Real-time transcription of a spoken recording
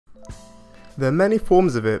There are many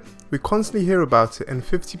forms of it. We constantly hear about it, and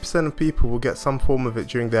 50% of people will get some form of it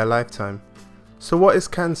during their lifetime. So what is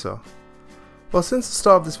cancer? Well, since the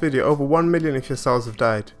start of this video, over 1 million of your cells have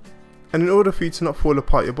died. And in order for you to not fall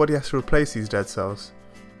apart, your body has to replace these dead cells.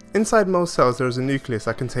 Inside most cells there is a nucleus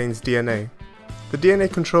that contains DNA. The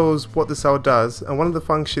DNA controls what the cell does, and one of the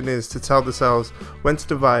functions is to tell the cells when to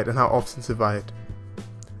divide and how often to divide.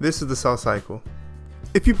 This is the cell cycle.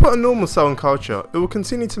 If you put a normal cell in culture, it will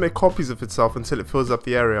continue to make copies of itself until it fills up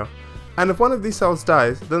the area. And if one of these cells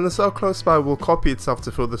dies, then the cell close by will copy itself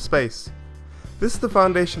to fill the space. This is the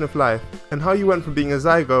foundation of life, and how you went from being a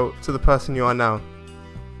zygote to the person you are now.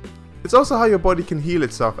 It's also how your body can heal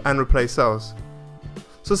itself and replace cells.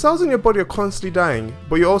 So cells in your body are constantly dying,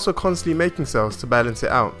 but you're also constantly making cells to balance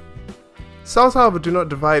it out. Cells, however, do not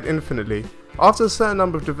divide infinitely. After a certain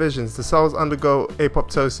number of divisions, the cells undergo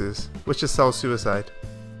apoptosis, which is cell suicide.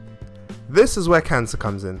 This is where cancer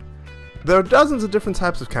comes in. There are dozens of different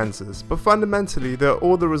types of cancers, but fundamentally they are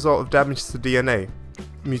all the result of damage to DNA,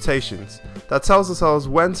 mutations, that tells the cells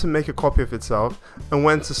when to make a copy of itself and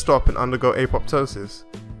when to stop and undergo apoptosis.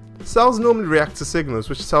 Cells normally react to signals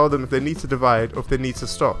which tell them if they need to divide or if they need to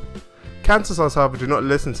stop. Cancer cells, however, do not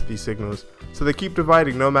listen to these signals, so they keep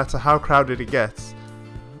dividing no matter how crowded it gets.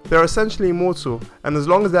 They are essentially immortal, and as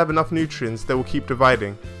long as they have enough nutrients, they will keep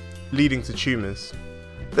dividing, leading to tumours.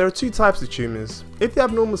 There are two types of tumours. If the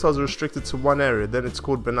abnormal cells are restricted to one area, then it's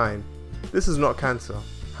called benign. This is not cancer.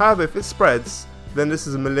 However, if it spreads, then this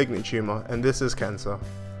is a malignant tumour, and this is cancer.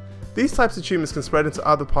 These types of tumours can spread into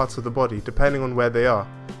other parts of the body, depending on where they are.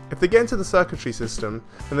 If they get into the circulatory system,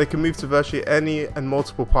 then they can move to virtually any and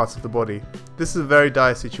multiple parts of the body. This is a very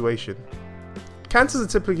dire situation. Cancers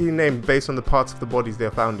are typically named based on the parts of the bodies they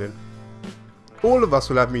are found in. All of us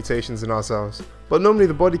will have mutations in our cells, but normally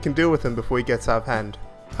the body can deal with them before it gets out of hand.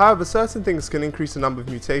 However, certain things can increase the number of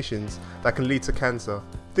mutations that can lead to cancer.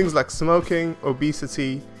 Things like smoking,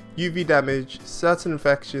 obesity, UV damage, certain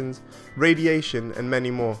infections, radiation, and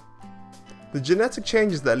many more. The genetic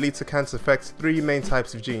changes that lead to cancer affect three main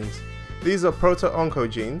types of genes. These are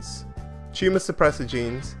proto-oncogenes, tumour suppressor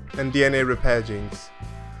genes, and DNA repair genes.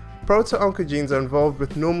 Proto-oncogenes are involved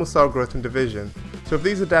with normal cell growth and division, so if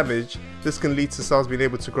these are damaged, this can lead to cells being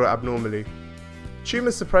able to grow abnormally.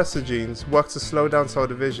 Tumour suppressor genes work to slow down cell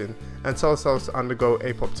division and tell cells to undergo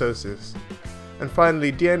apoptosis. And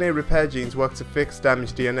finally, DNA repair genes work to fix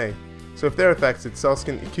damaged DNA. So if they're affected, cells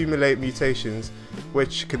can accumulate mutations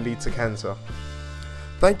which can lead to cancer.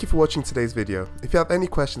 Thank you for watching today's video. If you have any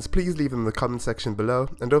questions, please leave them in the comment section below,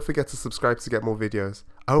 and don't forget to subscribe to get more videos.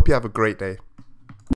 I hope you have a great day.